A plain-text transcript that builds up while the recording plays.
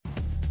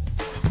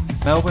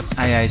Melbourne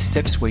AA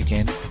Steps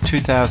Weekend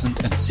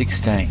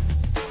 2016.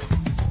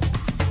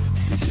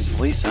 This is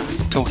Lisa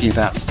talking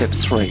about Step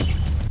 3.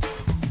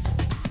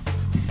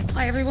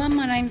 Hi everyone,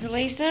 my name's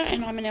Lisa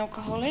and I'm an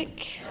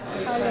alcoholic.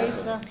 Hi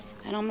Lisa.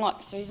 And I'm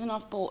like Susan,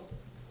 I've bought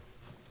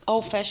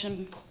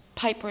old-fashioned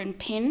paper and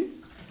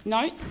pen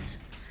notes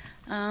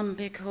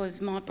because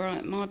my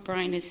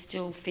brain is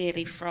still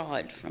fairly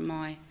fried from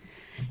my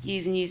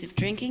years and years of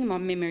drinking. My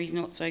memory's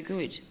not so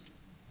good.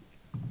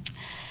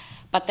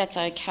 But that's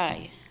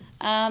okay.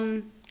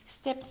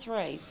 Step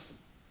 3.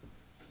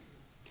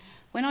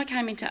 When I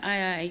came into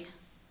AA,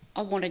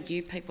 I wanted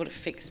you people to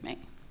fix me.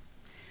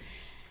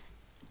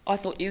 I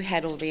thought you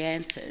had all the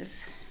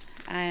answers,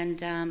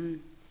 and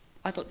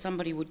I thought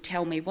somebody would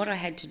tell me what I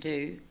had to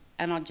do,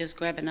 and I'd just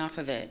grab enough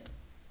of it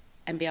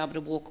and be able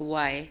to walk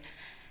away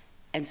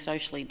and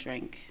socially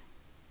drink.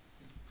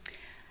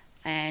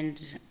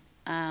 And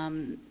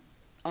I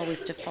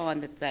was to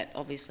find that that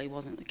obviously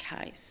wasn't the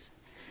case.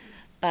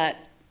 But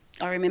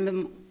I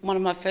remember one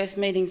of my first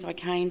meetings I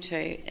came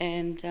to,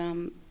 and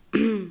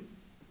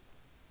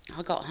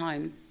I got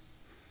home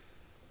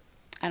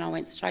and I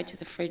went straight to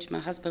the fridge. My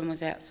husband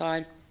was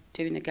outside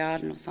doing the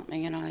garden or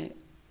something, and I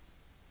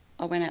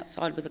went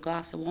outside with a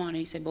glass of wine, and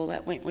he said, "Well,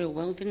 that went real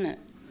well, didn't it?"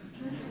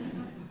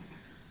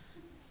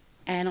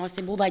 And I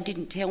said, "Well, they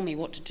didn't tell me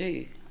what to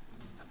do."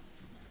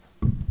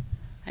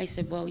 He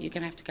said, "Well, you're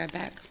going to have to go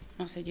back."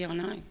 And I said, "Yeah, I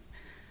know."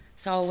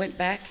 So I went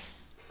back,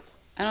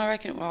 and I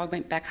reckon I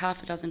went back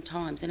half a dozen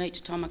times, and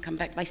each time I come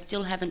back, they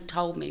still haven't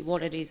told me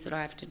what it is that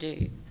I have to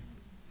do.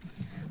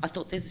 I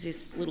thought this was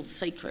this little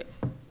secret,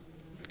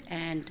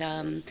 and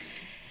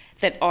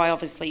that I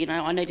obviously,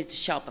 I needed to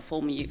show up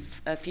before me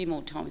a few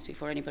more times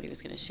before anybody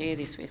was going to share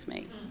this with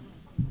me.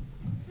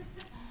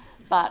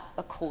 But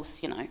of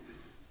course,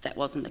 that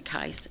wasn't the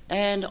case.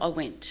 And I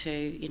went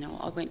to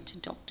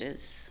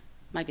doctors.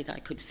 Maybe they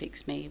could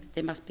fix me.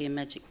 There must be a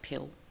magic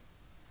pill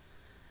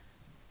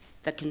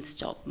that can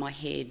stop my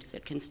head,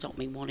 that can stop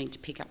me wanting to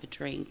pick up a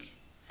drink,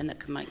 and that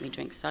can make me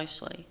drink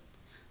socially.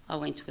 I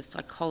went to a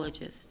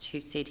psychologist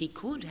who said he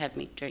could have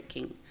me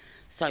drinking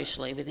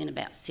socially within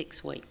about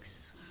 6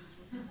 weeks.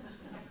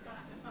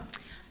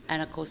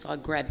 And of course I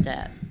grabbed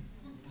that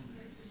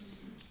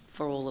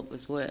for all it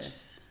was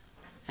worth.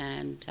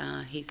 And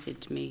he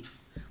said to me,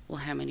 "Well,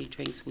 how many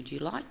drinks would you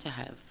like to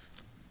have?"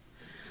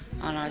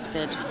 And I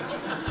said,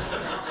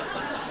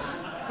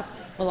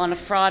 "Well, on a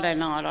Friday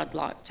night I'd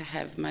like to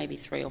have maybe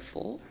 3 or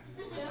 4.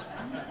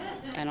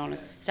 And on a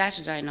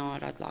Saturday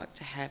night I'd like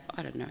to have,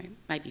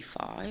 maybe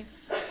 5.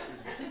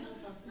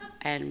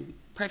 And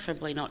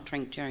preferably not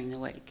drink during the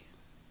week."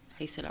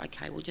 He said,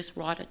 "Okay, well, just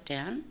write it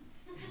down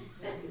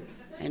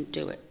and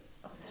do it."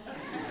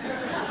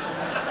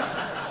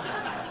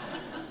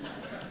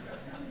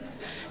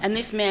 And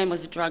this man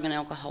was a drug and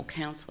alcohol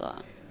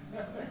counsellor,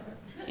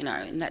 and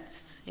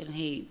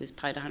he was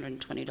paid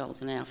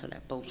 $120 an hour for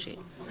that bullshit.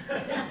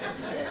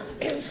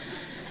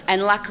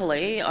 And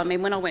luckily,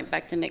 when I went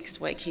back the next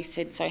week, he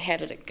said, "So how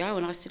did it go?"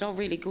 And I said, "Oh,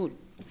 really good."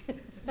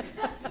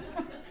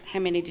 "How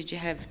many did you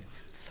have?"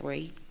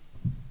 3.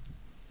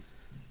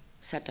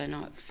 Saturday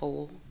night,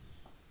 4.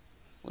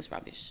 It was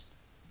rubbish.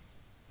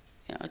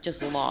 I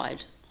just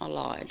lied. I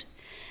lied,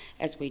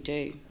 as we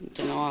do,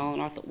 denial.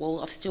 And I thought,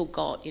 well, I've still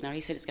got,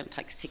 he said it's going to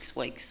take 6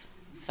 weeks.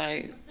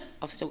 So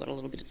I've still got a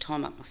little bit of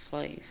time up my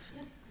sleeve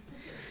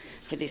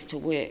for this to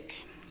work.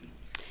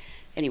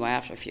 Anyway,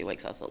 after a few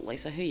weeks, I thought,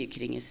 "Lisa, who are you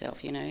kidding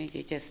yourself?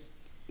 You're just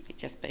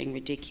being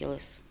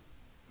ridiculous."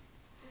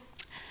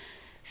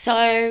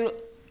 So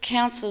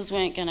counsellors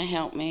weren't going to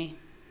help me.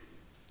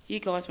 You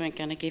guys weren't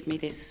going to give me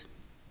this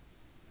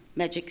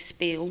magic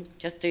spiel,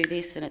 just do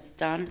this and it's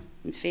done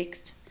and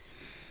fixed.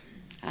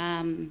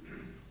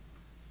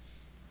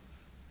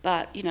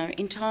 But,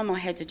 in time I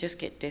had to just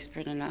get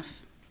desperate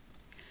enough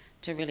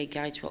to really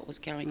gauge what was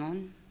going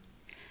on.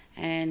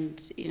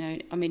 And,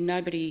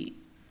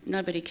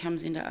 nobody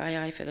comes into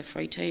AA for the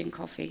free tea and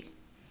coffee.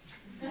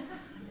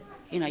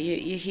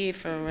 You're here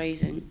for a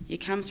reason. You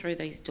come through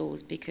these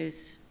doors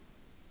because,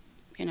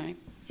 you're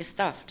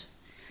stuffed.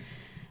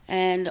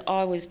 And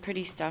I was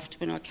pretty stuffed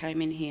when I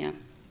came in here.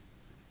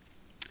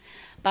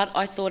 But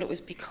I thought it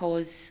was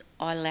because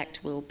I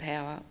lacked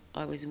willpower.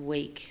 I was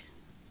weak.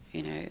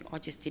 I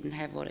just didn't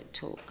have what it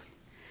took.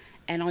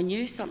 And I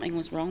knew something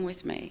was wrong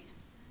with me,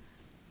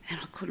 and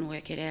I couldn't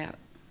work it out.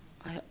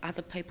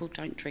 Other people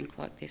don't drink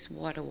like this.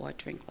 Why do I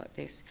drink like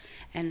this?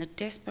 And the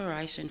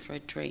desperation for a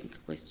drink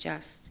was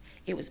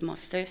it was my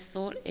first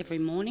thought every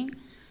morning,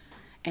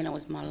 and it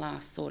was my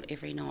last thought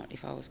every night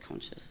if I was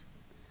conscious.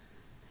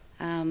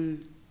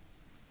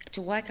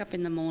 To wake up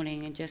in the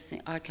morning and just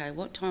think, okay,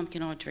 what time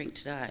can I drink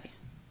today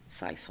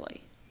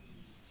safely?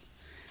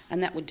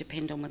 And that would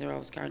depend on whether I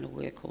was going to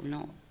work or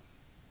not.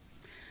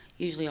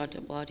 Usually I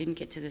didn't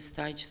get to this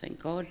stage, thank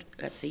God,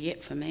 that's a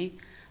yet for me,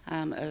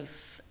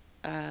 of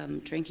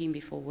drinking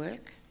before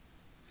work.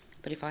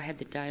 But if I had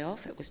the day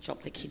off, it was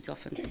drop the kids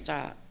off and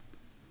start.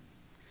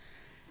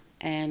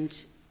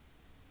 And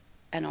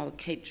I would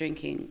keep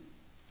drinking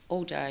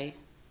all day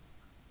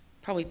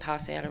probably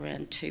pass out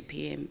around 2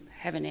 p.m,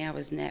 have an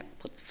hour's nap,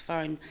 put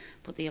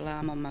the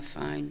alarm on my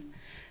phone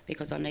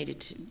because I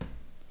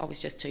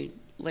was just too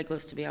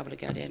legless to be able to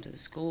go down to the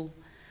school.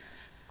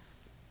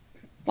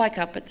 Wake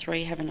up at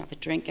 3, have another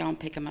drink, go and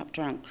pick them up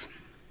drunk.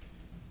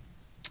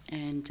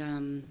 And,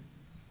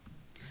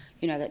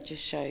 that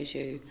just shows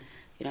you,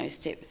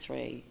 step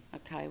 3,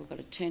 okay, we've got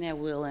to turn our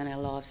will and our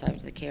lives over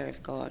to the care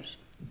of God.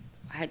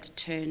 I had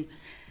to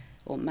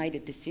made a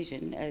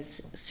decision,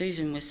 as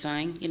Susan was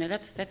saying,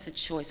 that's a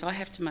choice. I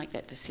have to make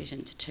that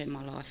decision to turn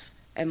my life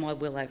and my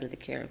will over to the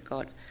care of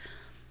God.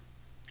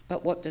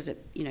 But what does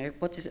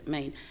it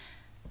mean?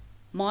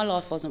 My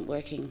life wasn't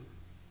working,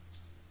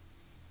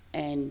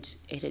 and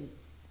it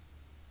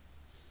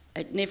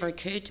never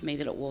occurred to me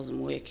that it wasn't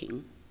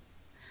working.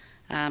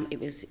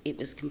 It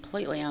was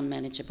completely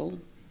unmanageable.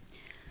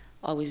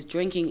 I was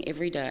drinking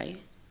every day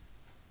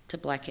to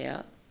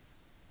blackout.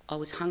 I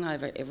was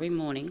hungover every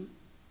morning,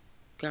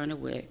 going to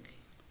work,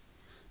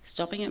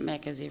 stopping at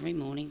Macca's every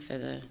morning for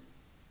the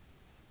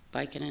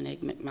bacon and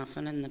egg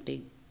McMuffin and the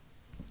big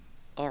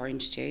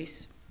orange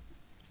juice.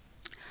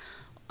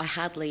 I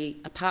hardly,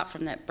 apart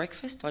from that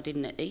breakfast, I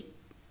didn't eat,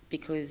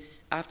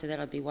 because after that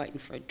I'd be waiting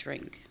for a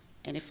drink.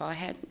 And if I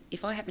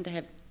happened to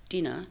have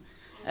dinner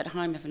at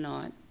home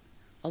overnight,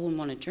 I wouldn't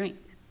want to drink.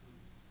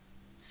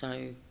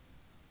 So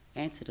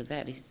answer to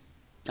that is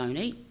don't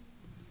eat.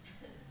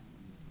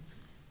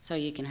 So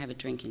you can have a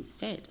drink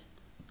instead.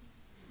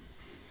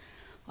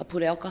 I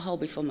put alcohol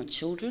before my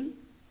children.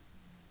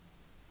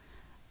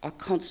 I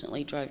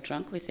constantly drove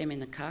drunk with them in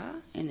the car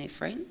and their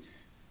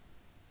friends.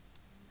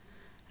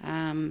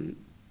 And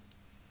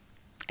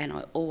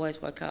I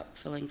always woke up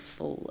feeling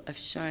full of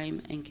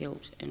shame and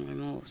guilt and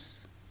remorse.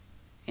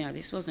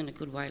 This wasn't a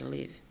good way to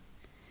live.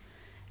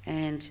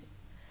 And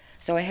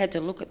so I had to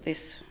look at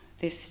this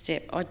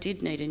step. I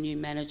did need a new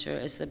manager,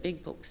 as the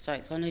big book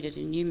states. I needed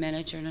a new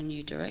manager and a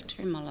new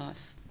director in my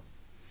life.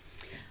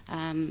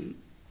 And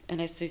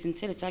as Susan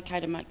said, it's okay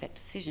to make that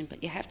decision,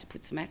 but you have to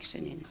put some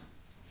action in.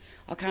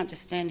 I can't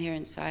just stand here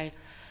and say,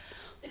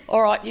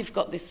 all right, you've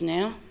got this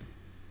now,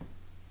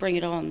 bring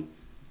it on.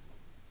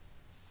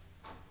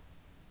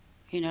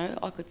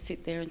 I could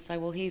sit there and say,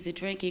 well, here's a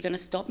drink, are you going to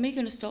stop me?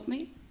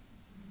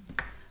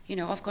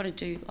 I've got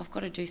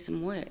to do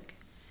some work.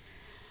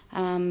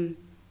 And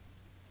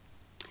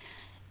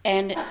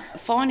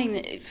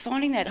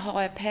finding that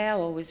higher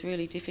power was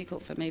really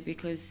difficult for me,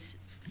 because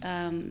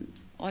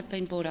I'd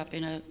been brought up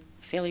in a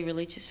fairly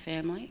religious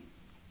family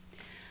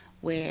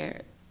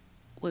where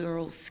we were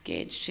all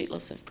scared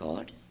shitless of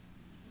God.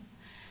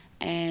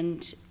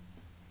 And,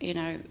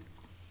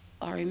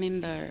 I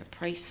remember a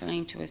priest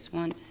saying to us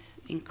once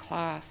in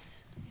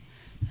class,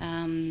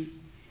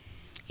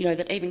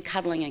 that even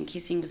cuddling and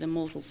kissing was a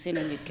mortal sin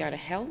and you'd go to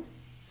hell.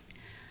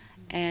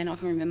 And I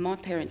can remember my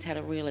parents had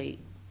a really,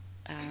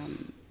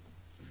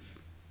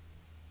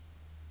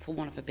 for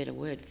want of a better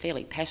word,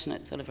 fairly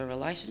passionate sort of a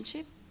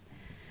relationship.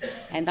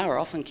 And they were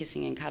often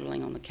kissing and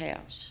cuddling on the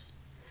couch.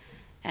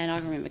 And I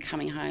can remember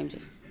coming home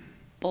just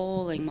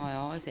bawling my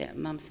eyes out,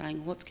 Mum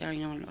saying, what's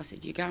going on? I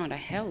said, you're going to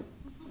hell.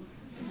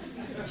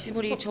 She said,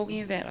 what are you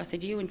talking about? I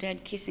said, you and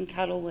Dad kiss and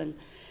cuddle, and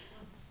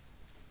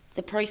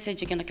the priest said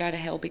you're going to go to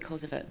hell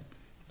because of it.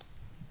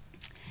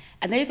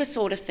 And they're the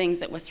sort of things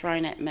that were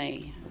thrown at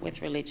me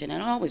with religion,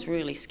 and I was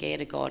really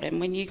scared of God. And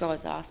when you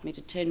guys asked me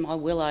to turn my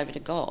will over to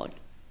God,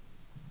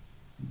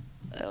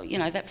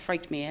 that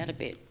freaked me out a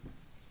bit.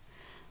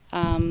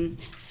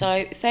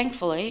 So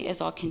thankfully,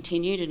 as I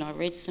continued and I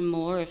read some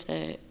more of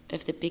the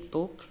big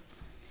book,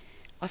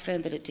 I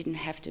found that it didn't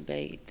have to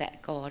be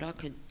that God. I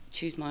could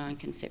choose my own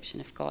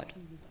conception of God.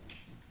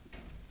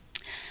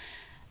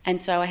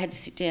 And so I had to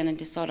sit down and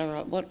decide, all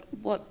right,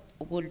 what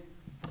would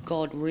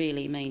God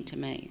really mean to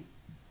me?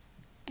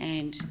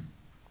 And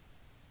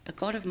a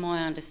God of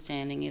my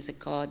understanding is a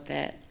God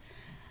that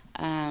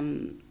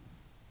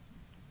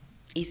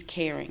is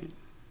caring,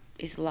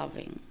 is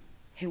loving,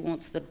 who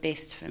wants the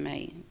best for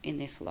me in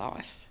this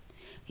life.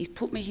 He's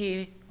put me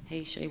here,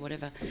 he, she,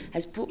 whatever,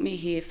 has put me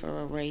here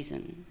for a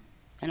reason.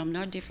 And I'm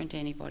no different to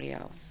anybody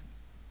else.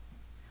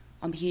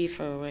 I'm here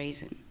for a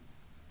reason.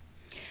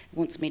 He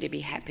wants me to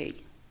be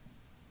happy.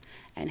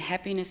 And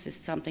happiness is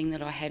something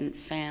that I hadn't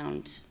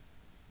found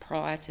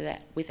prior to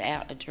that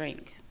without a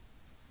drink.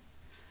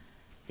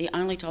 The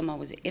only time I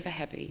was ever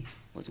happy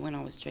was when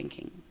I was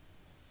drinking.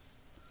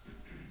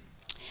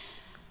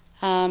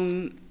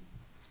 And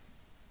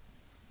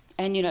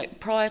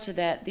prior to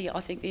that, I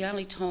think the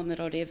only time that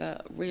I'd ever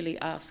really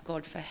asked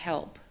God for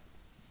help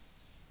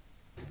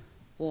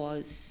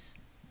was,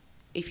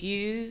 if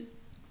you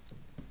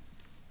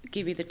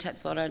give me the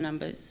Tats Lotto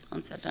numbers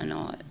on Saturday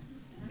night,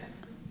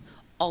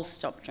 I'll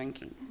stop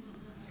drinking.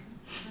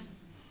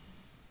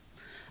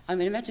 I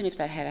mean, imagine if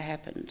that had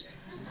happened.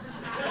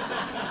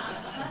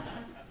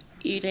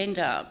 You'd end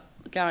up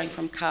going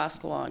from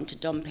cask wine to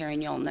Dom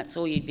Perignon, that's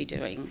all you'd be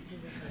doing,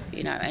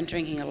 and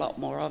drinking a lot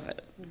more of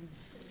it.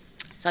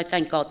 So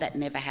thank God that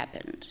never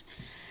happened.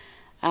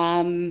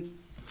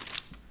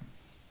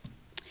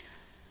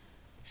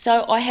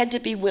 So I had to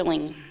be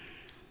willing.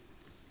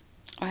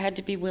 I had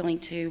to be willing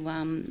to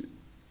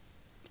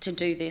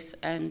do this.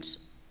 And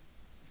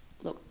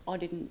look, I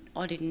didn't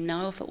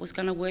know if it was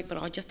going to work,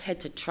 but I just had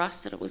to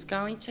trust that it was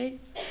going to.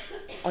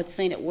 I'd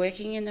seen it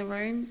working in the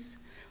rooms.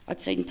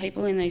 I'd seen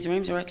people in these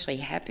rooms who are actually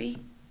happy,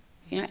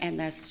 and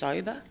they're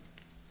sober.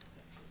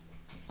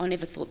 I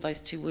never thought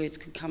those two words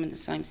could come in the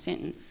same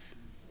sentence,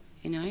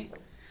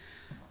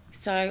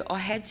 So I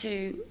had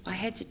to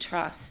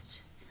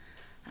trust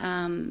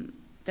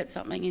that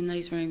something in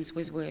these rooms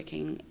was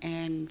working,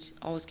 and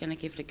I was going to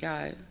give it a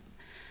go.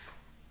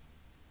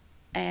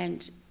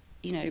 And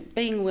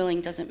being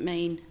willing doesn't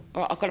mean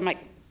I've got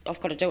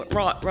to do it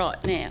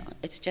right now.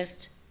 It's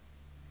just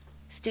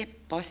step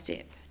by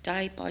step,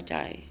 day by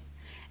day.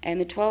 And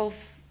the 12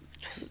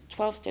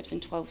 steps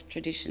and 12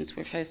 traditions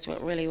refers to it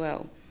really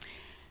well.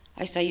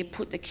 I say you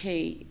put the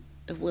key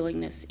of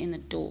willingness in the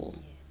door,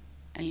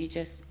 and you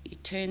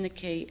turn the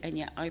key and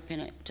you open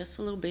it just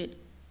a little bit.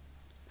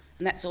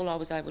 And that's all I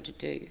was able to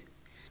do.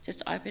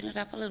 Just open it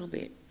up a little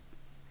bit.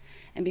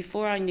 And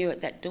before I knew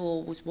it, that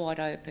door was wide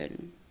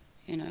open,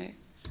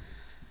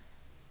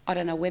 I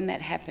don't know when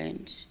that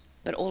happened,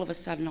 but all of a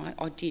sudden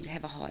I did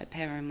have a higher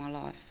power in my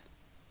life.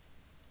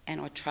 And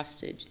I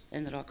trusted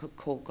and that I could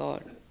call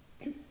God.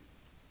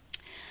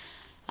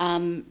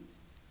 And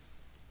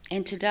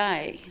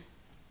today,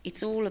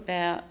 it's all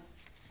about,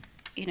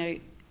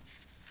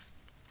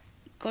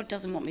 God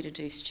doesn't want me to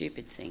do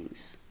stupid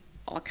things.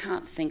 I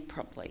can't think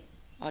properly.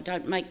 I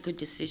don't make good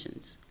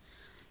decisions.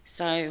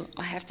 So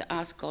I have to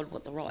ask God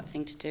what the right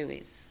thing to do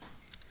is.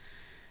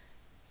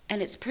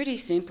 And it's pretty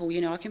simple,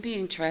 I can be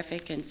in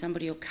traffic and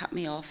somebody will cut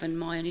me off and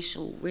my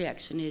initial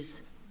reaction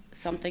is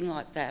something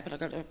like that, but I've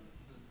got to,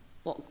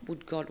 what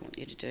would God want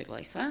you to do,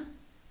 Lisa?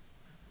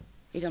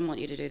 He doesn't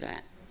want you to do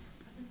that.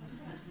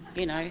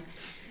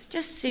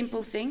 Just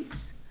simple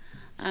things.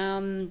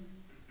 Not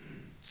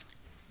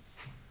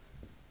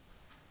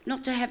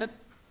to have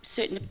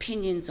certain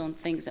opinions on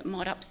things that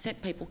might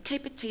upset people.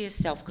 Keep it to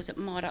yourself because it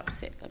might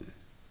upset them,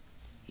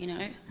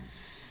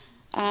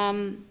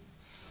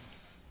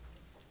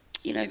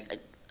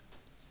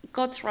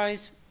 God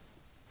throws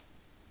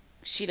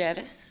shit at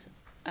us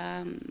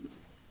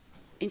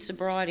in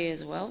sobriety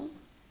as well.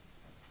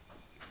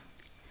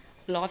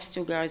 Life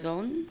still goes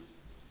on.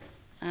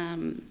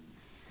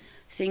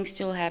 Things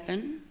still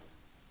happen.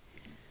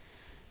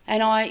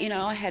 And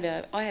I had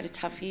a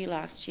tough year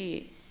last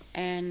year,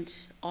 and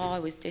I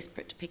was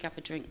desperate to pick up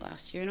a drink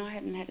last year, and I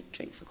hadn't had a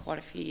drink for quite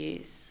a few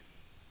years.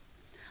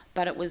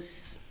 But it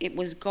was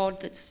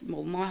God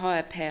my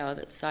higher power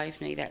that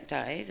saved me that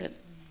day.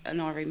 And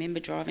I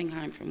remember driving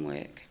home from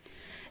work,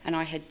 and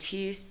I had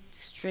tears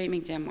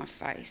streaming down my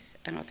face,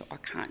 and I thought, I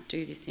can't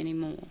do this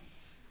anymore.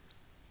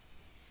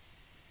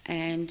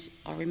 And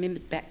I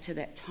remembered back to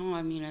that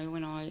time,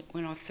 when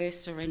I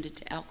first surrendered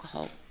to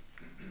alcohol.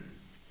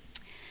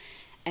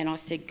 And I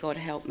said, God,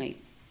 help me.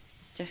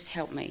 Just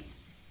help me.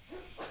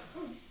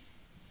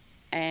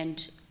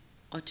 And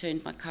I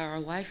turned my car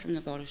away from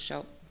the bottle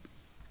shop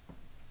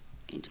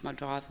into my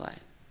driveway.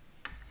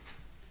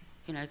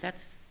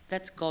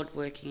 That's God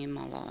working in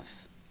my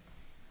life.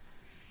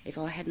 If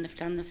I hadn't have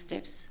done the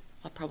steps,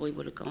 I probably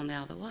would have gone the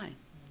other way.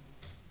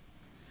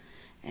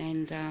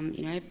 And,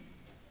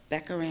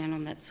 back around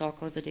on that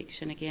cycle of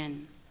addiction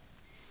again.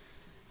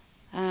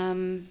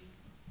 I'm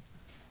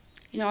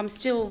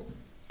still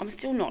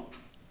not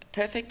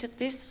perfect at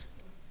this,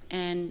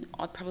 and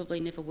I probably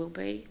never will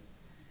be.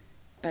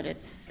 But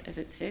it's, as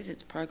it says,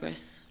 it's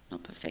progress,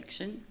 not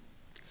perfection.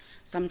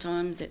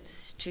 Sometimes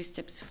it's 2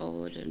 steps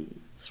forward and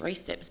 3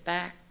 steps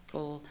back,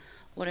 or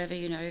whatever,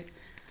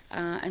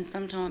 and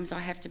sometimes I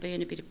have to be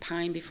in a bit of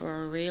pain before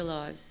I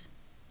realise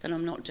that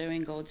I'm not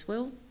doing God's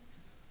will.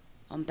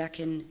 I'm back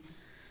in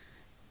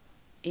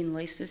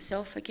Lisa's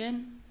self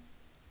again.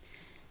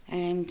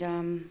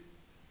 And,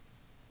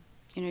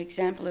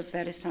 example of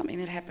that is something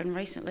that happened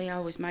recently. I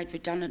was made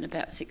redundant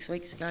about 6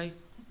 weeks ago.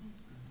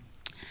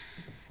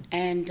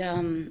 And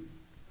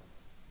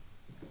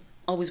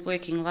I was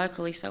working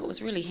locally, so it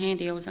was really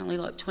handy. I was only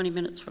like 20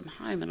 minutes from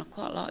home, and I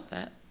quite liked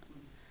that.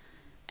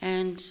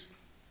 And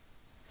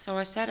so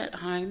I sat at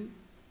home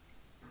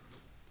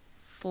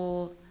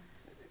for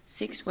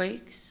 6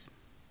 weeks,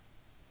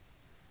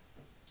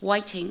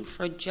 waiting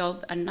for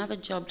another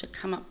job to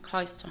come up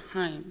close to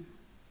home,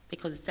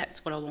 because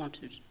that's what I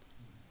wanted.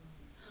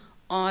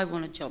 I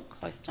want a job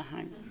close to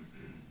home.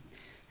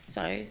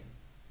 So,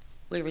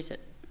 where is it?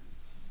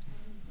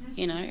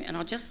 And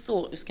I just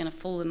thought it was going to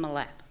fall in my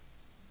lap.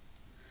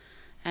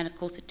 And of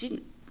course it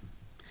didn't.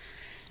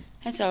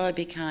 And so I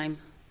became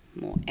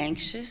more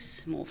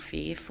anxious, more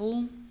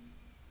fearful,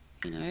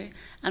 and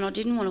I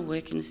didn't want to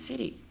work in the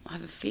city. I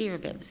have a fear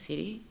about the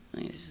city.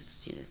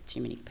 There's too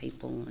many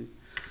people and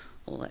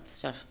all that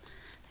stuff.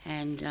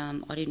 And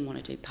I didn't want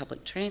to do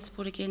public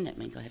transport again. That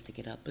means I have to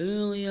get up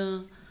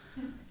earlier.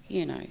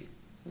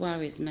 Woe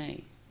is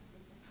me.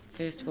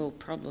 First world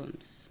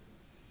problems.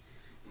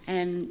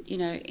 And,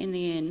 in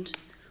the end,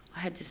 I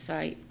had to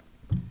say,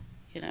 all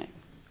right,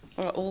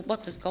 well,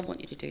 what does God want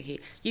you to do here?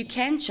 You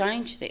can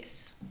change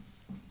this.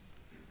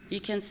 You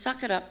can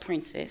suck it up,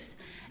 princess,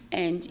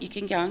 and you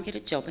can go and get a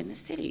job in the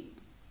city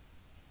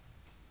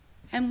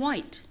and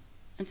wait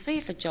and see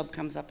if a job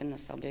comes up in the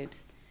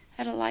suburbs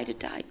at a later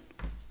date.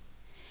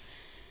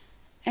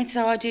 And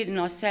so I did, and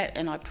I sat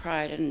and I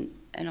prayed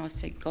and I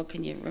said, God,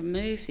 can you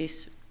remove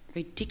this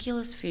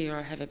ridiculous fear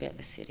I have about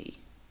the city?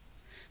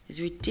 This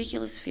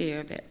ridiculous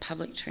fear about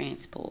public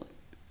transport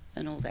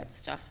and all that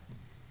stuff,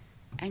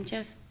 and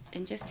just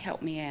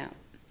help me out.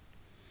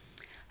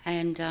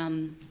 And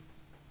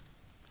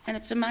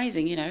it's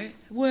amazing, you know,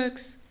 it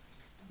works.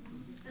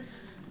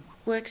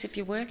 Works if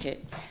you work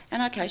it.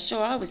 And okay,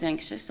 sure, I was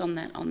anxious on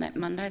that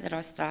Monday that I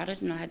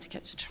started, and I had to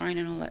catch a train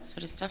and all that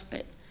sort of stuff,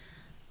 but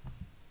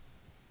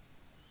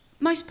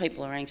most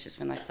people are anxious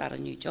when they start a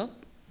new job.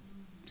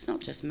 It's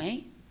not just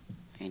me,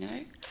 you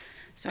know.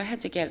 So I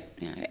had to get,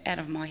 you know, out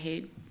of my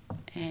head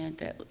and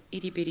that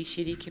itty-bitty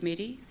shitty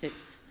committee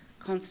that's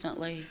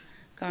constantly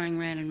going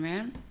round and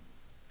round.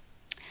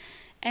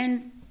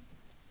 And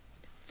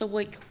the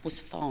week was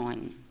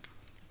fine.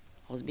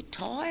 I was a bit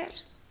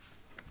tired,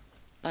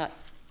 but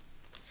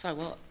so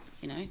what,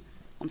 you know,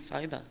 I'm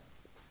sober.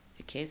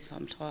 Who cares if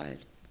I'm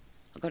tired?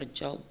 I got a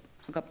job,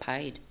 I got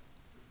paid,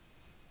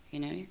 you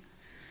know.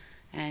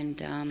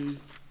 And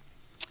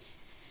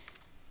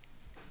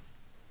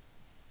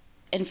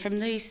from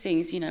these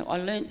things, you know, I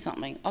learnt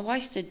something. I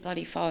wasted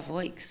bloody 5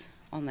 weeks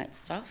on that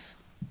stuff.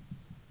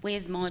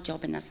 Where's my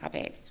job in the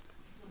suburbs?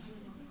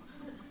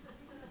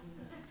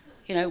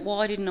 You know,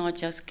 why didn't I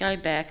just go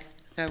back,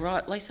 go,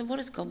 right, Lisa, what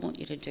does God want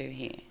you to do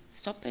here?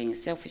 Stop being a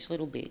selfish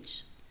little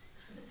bitch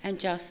and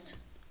just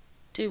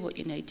do what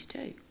you need to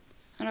do.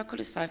 And I could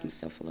have saved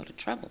myself a lot of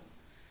trouble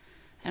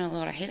and a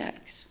lot of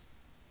headaches.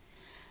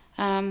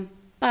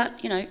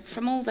 But, you know,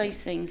 from all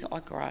these things I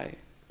grow.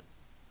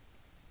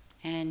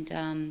 And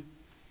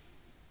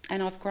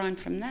I've grown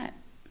from that.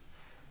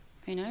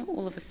 You know,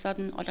 all of a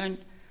sudden I'm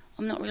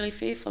not really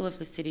fearful of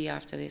the city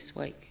after this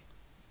week.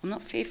 I'm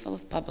not fearful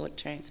of public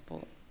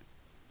transport.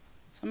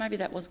 So maybe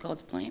that was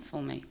God's plan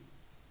for me.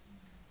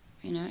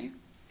 You know?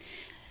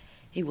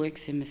 He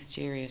works in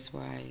mysterious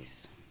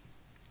ways.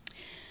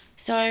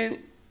 So,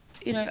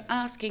 you know,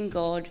 asking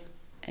God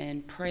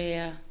and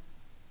prayer,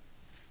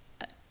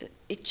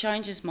 it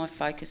changes my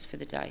focus for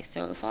the day.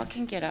 So if I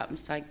can get up and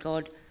say,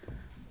 God,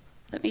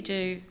 let me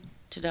do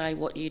today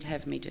what you'd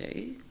have me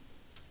do,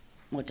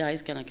 my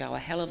day's going to go a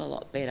hell of a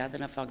lot better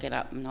than if I get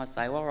up and I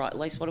say, well, all right,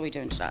 Lise, what are we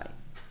doing today?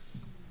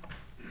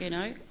 You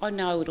know, I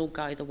know it'll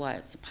go the way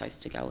it's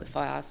supposed to go if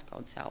I ask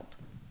God's help.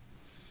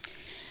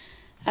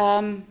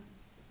 And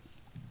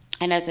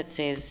as it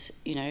says,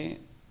 you know,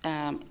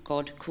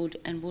 God could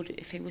and would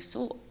if he was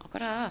sought. I've got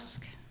to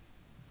ask.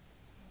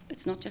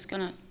 It's not just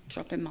going to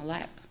drop in my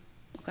lap.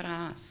 I've got to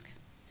ask.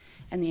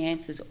 And the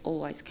answers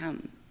always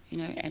come, you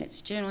know, and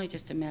it's generally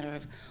just a matter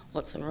of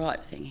what's the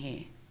right thing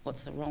here,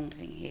 what's the wrong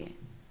thing here,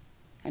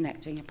 and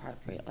acting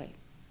appropriately.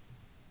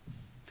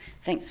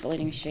 Thanks for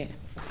letting me share.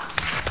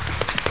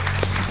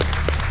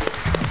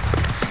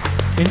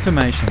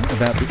 Information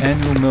about the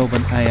annual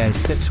Melbourne AA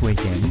Steps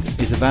Weekend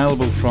is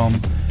available from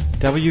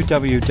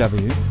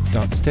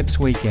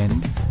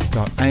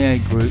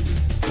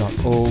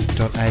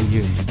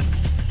www.stepsweekend.aagroup.org.au.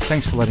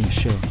 Thanks for letting us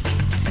share.